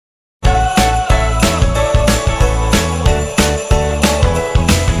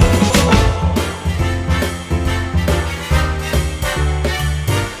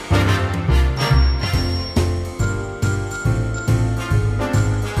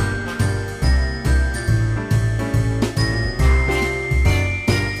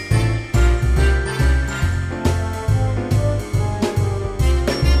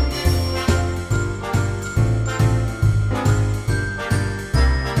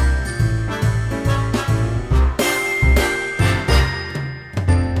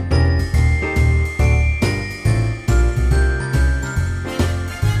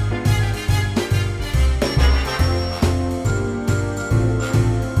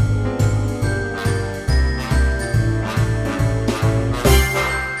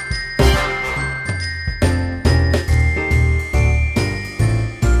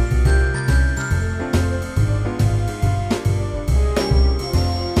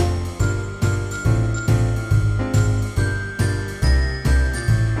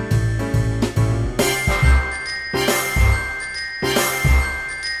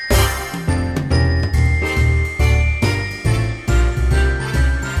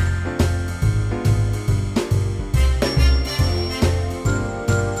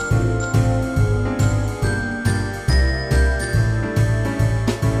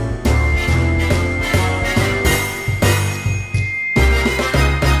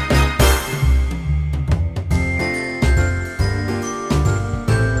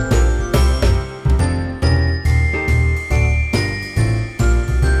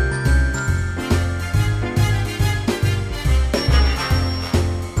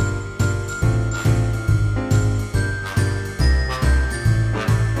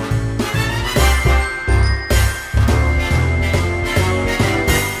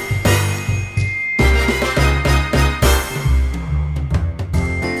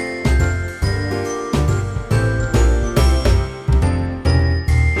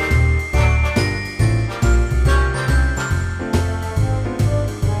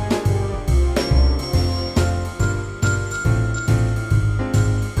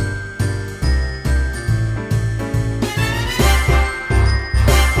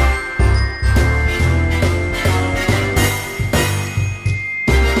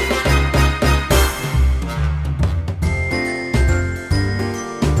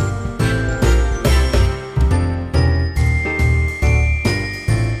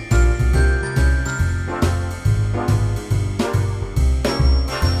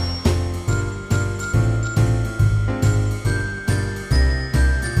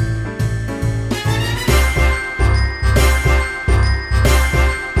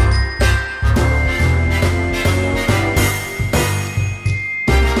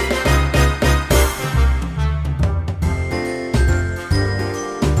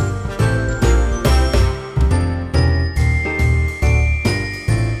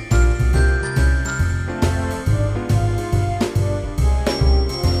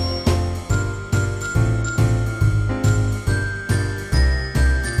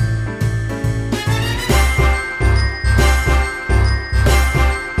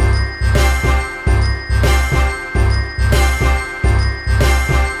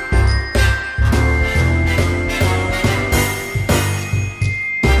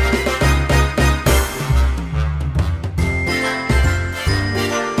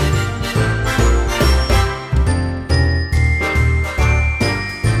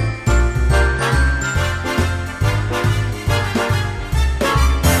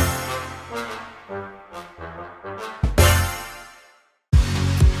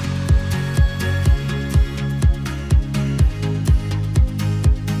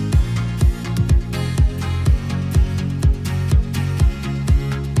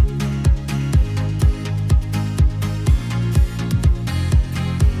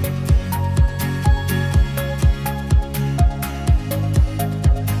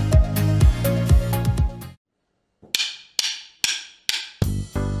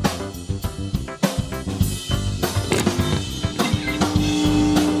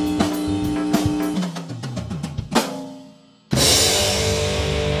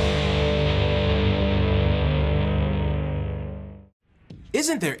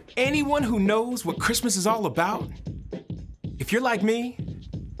Isn't there anyone who knows what Christmas is all about? If you're like me,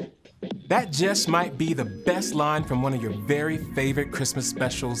 that just might be the best line from one of your very favorite Christmas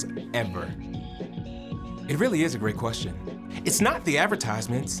specials ever. It really is a great question. It's not the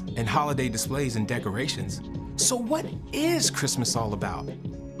advertisements and holiday displays and decorations. So what is Christmas all about?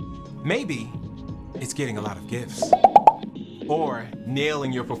 Maybe it's getting a lot of gifts. Or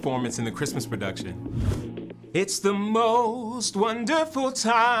nailing your performance in the Christmas production. It's the most wonderful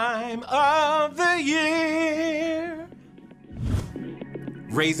time of the year.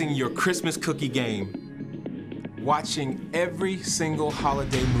 Raising your Christmas cookie game. Watching every single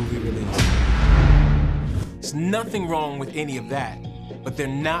holiday movie release. There's nothing wrong with any of that, but they're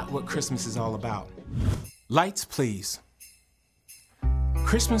not what Christmas is all about. Lights, please.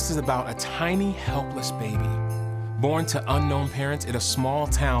 Christmas is about a tiny, helpless baby, born to unknown parents in a small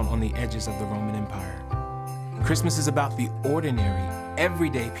town on the edges of the Roman Empire. Christmas is about the ordinary,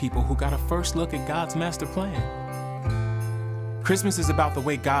 everyday people who got a first look at God's master plan. Christmas is about the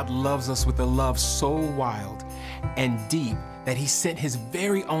way God loves us with a love so wild and deep that He sent His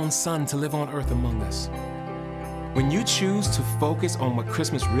very own Son to live on earth among us. When you choose to focus on what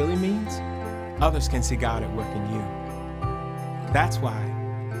Christmas really means, others can see God at work in you. That's why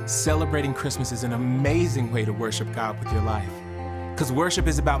celebrating Christmas is an amazing way to worship God with your life. Because worship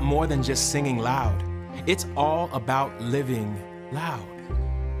is about more than just singing loud. It's all about living loud.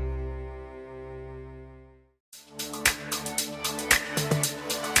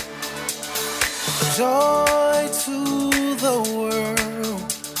 Joy to the world,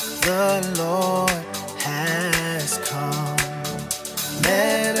 the Lord has come.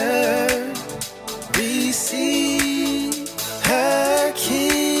 Let earth receive her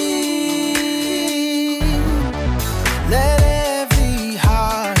King. Let every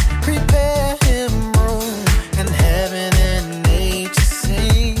heart prepare Him room, and heaven and nature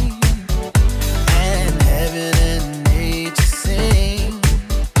sing, and heaven and nature sing,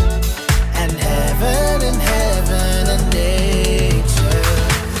 and heaven and nature.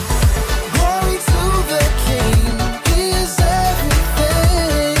 Glory to the King, He is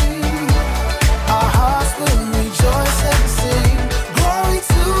everything. Our hearts will rejoice and sing. Glory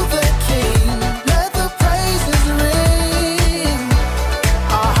to the King, let the praises ring.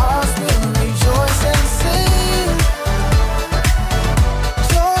 Our hearts will rejoice and sing.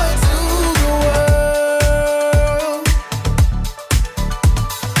 Joy to the world.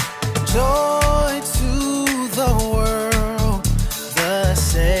 Joy to the world, the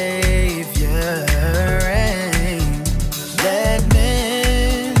Savior reigns. Let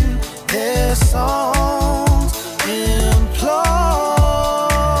men their songs employ,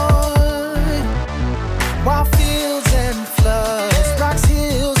 while fields and floods, rocks,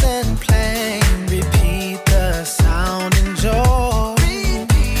 hills and plain repeat the sound and joy.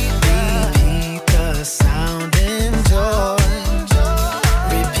 Repeat the sound and joy.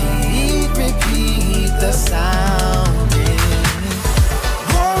 Repeat the sounding.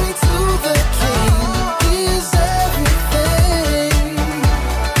 Glory to the King, He is everything.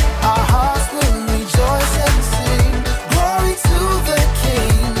 Our hearts will rejoice and sing. Glory to the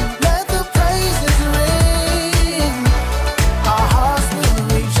King, let the praises ring. Our hearts will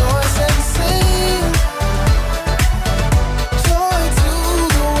rejoice and sing. Joy to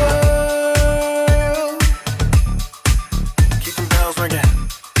the world. Keep them bells ringing.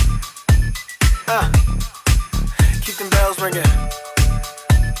 Keep them bells ringing.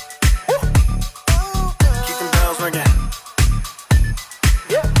 Keep them bells ringing.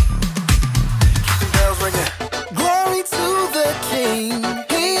 Yeah. Keep them bells ringing. Glory to the King,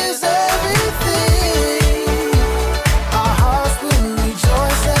 He is everything. Our hearts will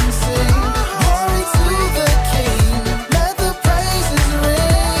rejoice and sing. Glory to the King, let the praises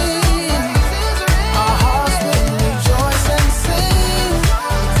ring. Our hearts will rejoice and sing.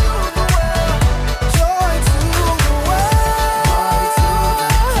 Joy to the world.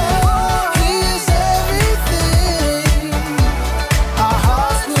 He is everything. Our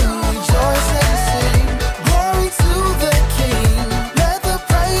hearts will rejoice and sing. Glory to the King, let the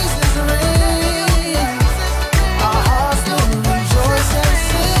praises ring. Our hearts will rejoice and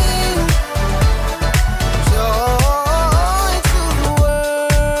sing. Joy to the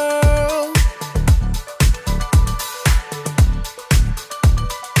world.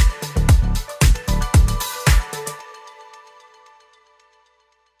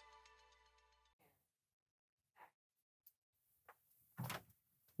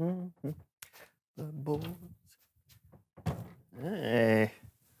 The boys. Hey,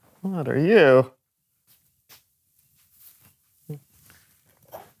 what are you?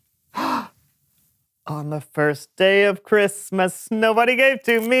 On the first day of Christmas, nobody gave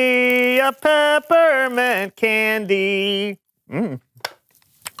to me a peppermint candy. Let's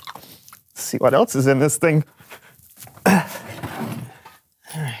see what else is in this thing. All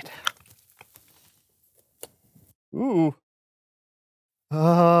right. Ooh.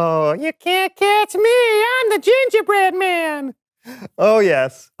 Oh, you can't catch me. I'm the gingerbread man. Oh,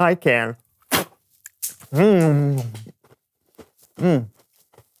 yes, I can.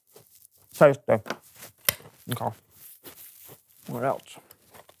 Tasty. Okay. What else?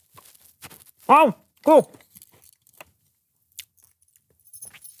 Oh, cool.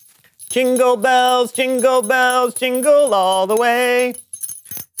 Jingle bells, jingle all the way.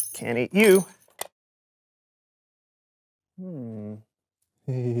 Can't eat you.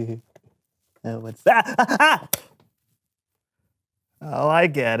 Oh, what's that? Oh, I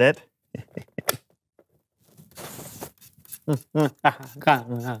get it.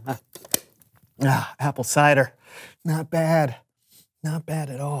 Apple cider. Not bad. Not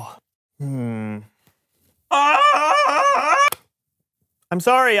bad at all. I'm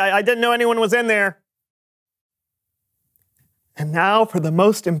sorry, I didn't know anyone was in there. And now for the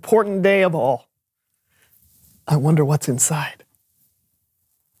most important day of all. I wonder what's inside.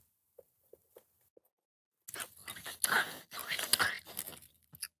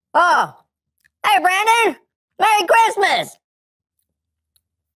 Oh, hey, Brandon! Merry Christmas!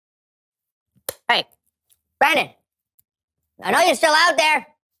 Hey, Brandon, I know you're still out there.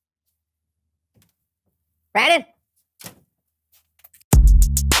 Brandon?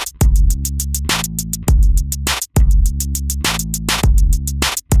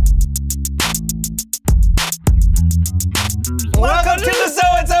 Welcome to the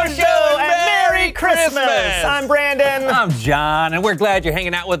So-and-So Show, and Merry Christmas! I'm Brandon. I'm John, and we're glad you're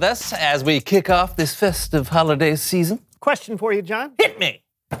hanging out with us as we kick off this festive holiday season. Question for you, John. Hit me!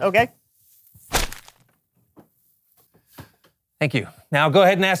 Okay. Thank you. Now go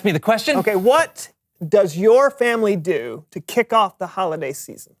ahead and ask me the question. Okay, what does your family do to kick off the holiday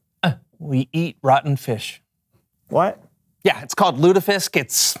season? We eat rotten fish. What? Yeah, it's called lutefisk.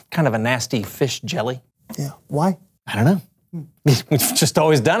 It's kind of a nasty fish jelly. Yeah, why? I don't know. We've just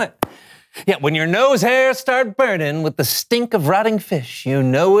always done it. Yeah, when your nose hairs start burning with the stink of rotting fish, you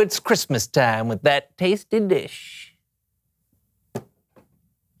know it's Christmas time with that tasty dish.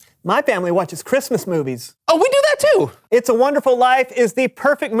 My family watches Christmas movies. Oh, we do that too. It's a Wonderful Life is the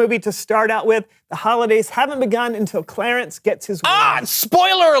perfect movie to start out with. The holidays haven't begun until Clarence gets his wings.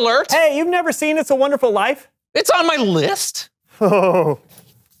 Spoiler alert! Hey, you've never seen It's a Wonderful Life? It's on my list. Oh.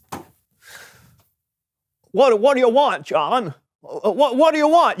 What do you want, John? What do you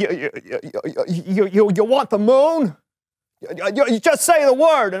want? You want the moon? You just say the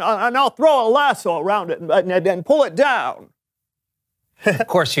word, and I'll throw a lasso around it and pull it down. Of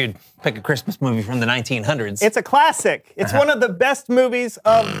course, you'd pick a Christmas movie from the 1900s. It's a classic. It's one of the best movies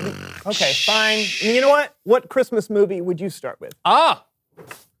of the... Okay, fine. And you know what? What Christmas movie would you start with? The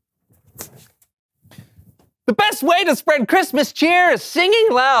best way to spread Christmas cheer is singing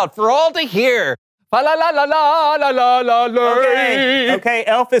loud for all to hear. La la la la la la la la. Okay,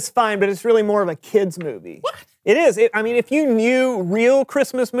 Elf is fine, but it's really more of a kid's movie. What? It is. I mean, if you knew real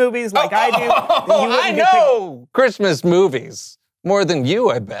Christmas movies like I do, then you wouldn't I know Christmas movies. More than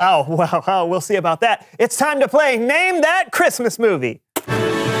you, I bet. Oh, well, we'll see about that. It's time to play Name That Christmas Movie.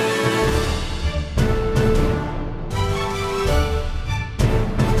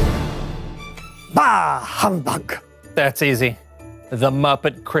 Bah, humbug. That's easy. The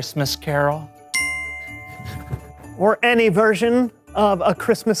Muppet Christmas Carol. Or any version of A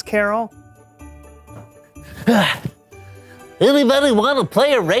Christmas Carol. Anybody want to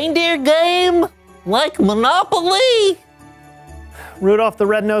play a reindeer game? Like Monopoly? Rudolph the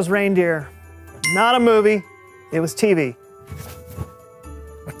Red-Nosed Reindeer. Not a movie, it was TV.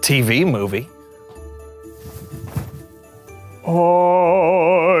 A TV movie?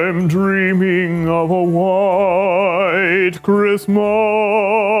 I'm dreaming of a white Christmas.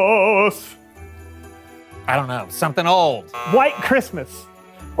 I don't know, something old. White Christmas.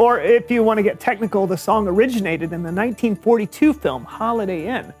 Or if you want to get technical, the song originated in the 1942 film Holiday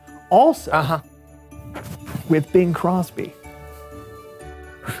Inn. Also, with Bing Crosby.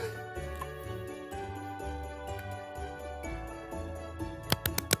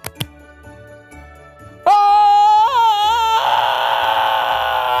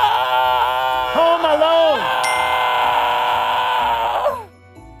 Home Alone.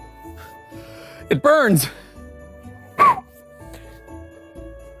 It burns.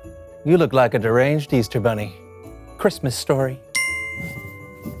 You look like a deranged Easter bunny. Christmas Story.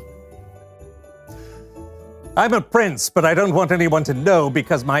 I'm a prince, but I don't want anyone to know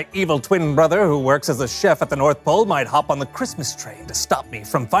because my evil twin brother, who works as a chef at the North Pole, might hop on the Christmas train to stop me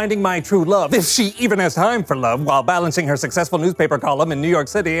from finding my true love, if she even has time for love, while balancing her successful newspaper column in New York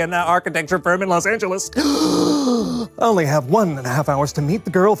City and an architecture firm in Los Angeles. I only have 1.5 hours to meet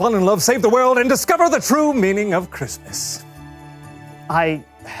the girl, fall in love, save the world, and discover the true meaning of Christmas. I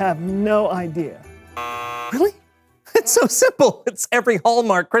have no idea. Really? It's so simple. It's every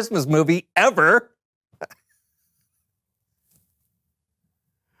Hallmark Christmas movie ever.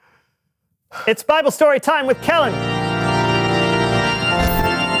 It's Bible story time with Kellen.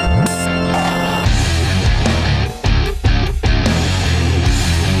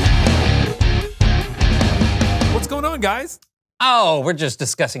 What's going on, guys? Oh, we're just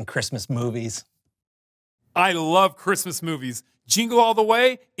discussing Christmas movies. I love Christmas movies. Jingle All the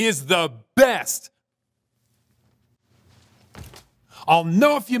Way is the best. I'll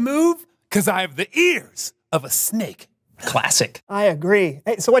know if you move because I have the ears of a snake. Classic. I agree.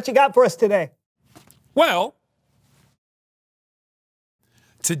 Hey, so what you got for us today? Well,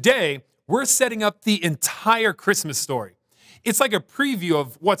 today we're setting up the entire Christmas story. It's like a preview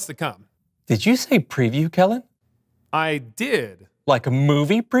of what's to come. Did you say preview, Kellen? I did. Like a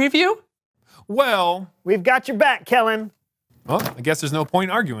movie preview? Well, We've got your back, Kellen. I guess there's no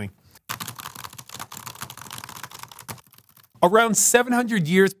point arguing. Around 700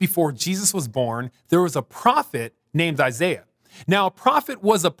 years before Jesus was born, there was a prophet named Isaiah. Now, a prophet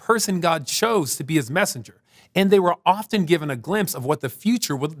was a person God chose to be his messenger, and they were often given a glimpse of what the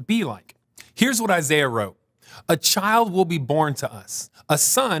future would be like. Here's what Isaiah wrote. A child will be born to us. A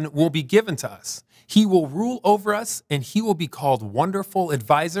son will be given to us. He will rule over us, and he will be called Wonderful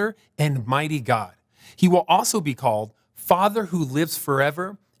Advisor and Mighty God. He will also be called Father who lives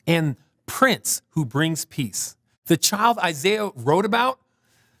forever and Prince who brings peace. The child Isaiah wrote about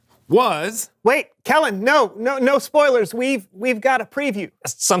was... Wait, Kellen, no spoilers. We've got a preview.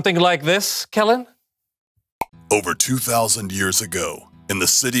 Something like this, Kellen? Over 2,000 years ago, in the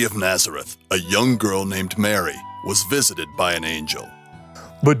city of Nazareth, a young girl named Mary was visited by an angel.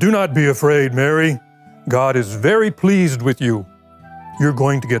 But do not be afraid, Mary. God is very pleased with you. You're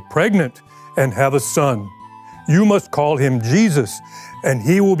going to get pregnant and have a son. You must call him Jesus, and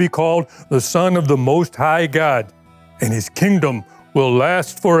he will be called the Son of the Most High God, and his kingdom will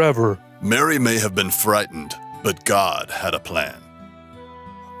last forever. Mary may have been frightened, but God had a plan.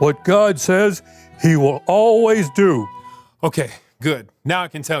 What God says, he will always do. Okay, good. Now I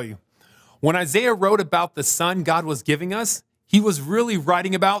can tell you. When Isaiah wrote about the son God was giving us, he was really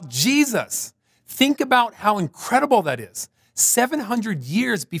writing about Jesus. Think about how incredible that is. 700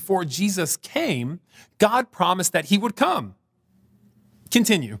 years before Jesus came, God promised that he would come.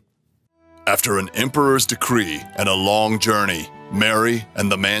 Continue. After an emperor's decree and a long journey, Mary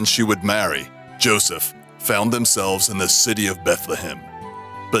and the man she would marry, Joseph, found themselves in the city of Bethlehem.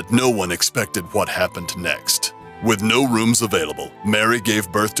 But no one expected what happened next. With no rooms available, Mary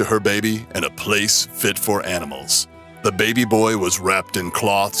gave birth to her baby in a place fit for animals. The baby boy was wrapped in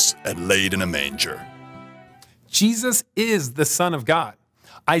cloths and laid in a manger. Jesus is the Son of God.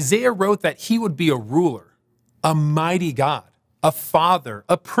 Isaiah wrote that he would be a ruler, a mighty God, a father,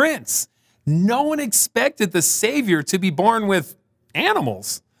 a prince. No one expected the Savior to be born with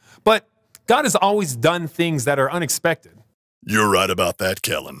animals. But God has always done things that are unexpected. You're right about that,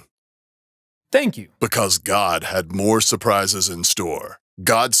 Kellen. Thank you. Because God had more surprises in store.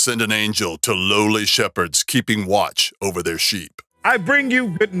 God sent an angel to lowly shepherds keeping watch over their sheep. I bring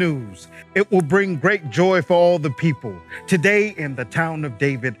you good news. It will bring great joy for all the people. Today in the town of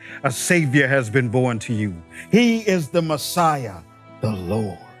David, a Savior has been born to you. He is the Messiah, the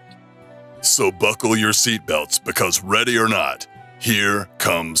Lord. So buckle your seatbelts because ready or not, here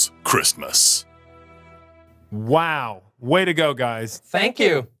comes Christmas. Wow. Way to go, guys. Thank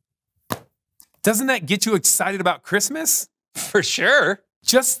you. Doesn't that get you excited about Christmas? For sure.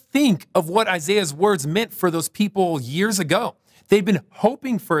 Just think of what Isaiah's words meant for those people years ago. They'd been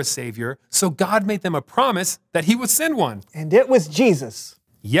hoping for a Savior, so God made them a promise that he would send one. And it was Jesus.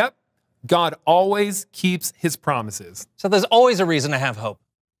 Yep, God always keeps his promises. So there's always a reason to have hope.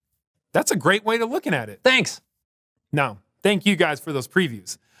 That's a great way to looking at it. Thanks. Now, thank you guys for those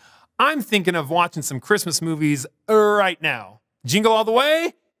previews. I'm thinking of watching some Christmas movies right now. Jingle All the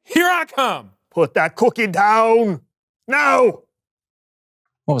Way, here I come. Put that cookie down. No.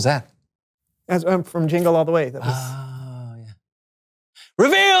 What was that? As from Jingle All the Way. That was... Oh, yeah.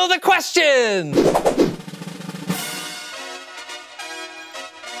 Reveal the question!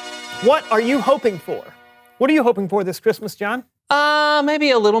 What are you hoping for? What are you hoping for this Christmas, John?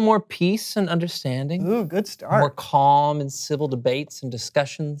 Maybe a little more peace and understanding. Ooh, good start. More calm and civil debates and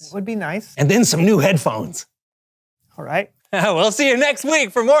discussions. Would be nice. And then some new headphones. All right. We'll see you next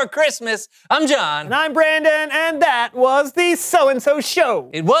week for more Christmas. I'm John. And I'm Brandon, and that was the So-and-So Show.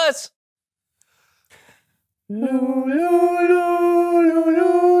 It was.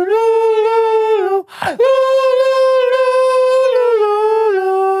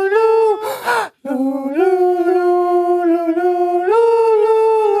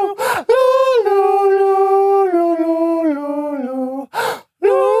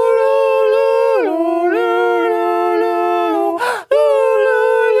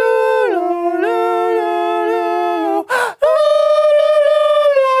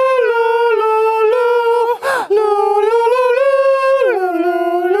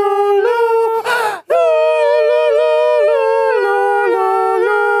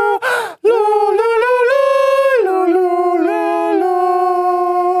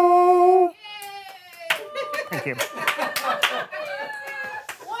 Thank you.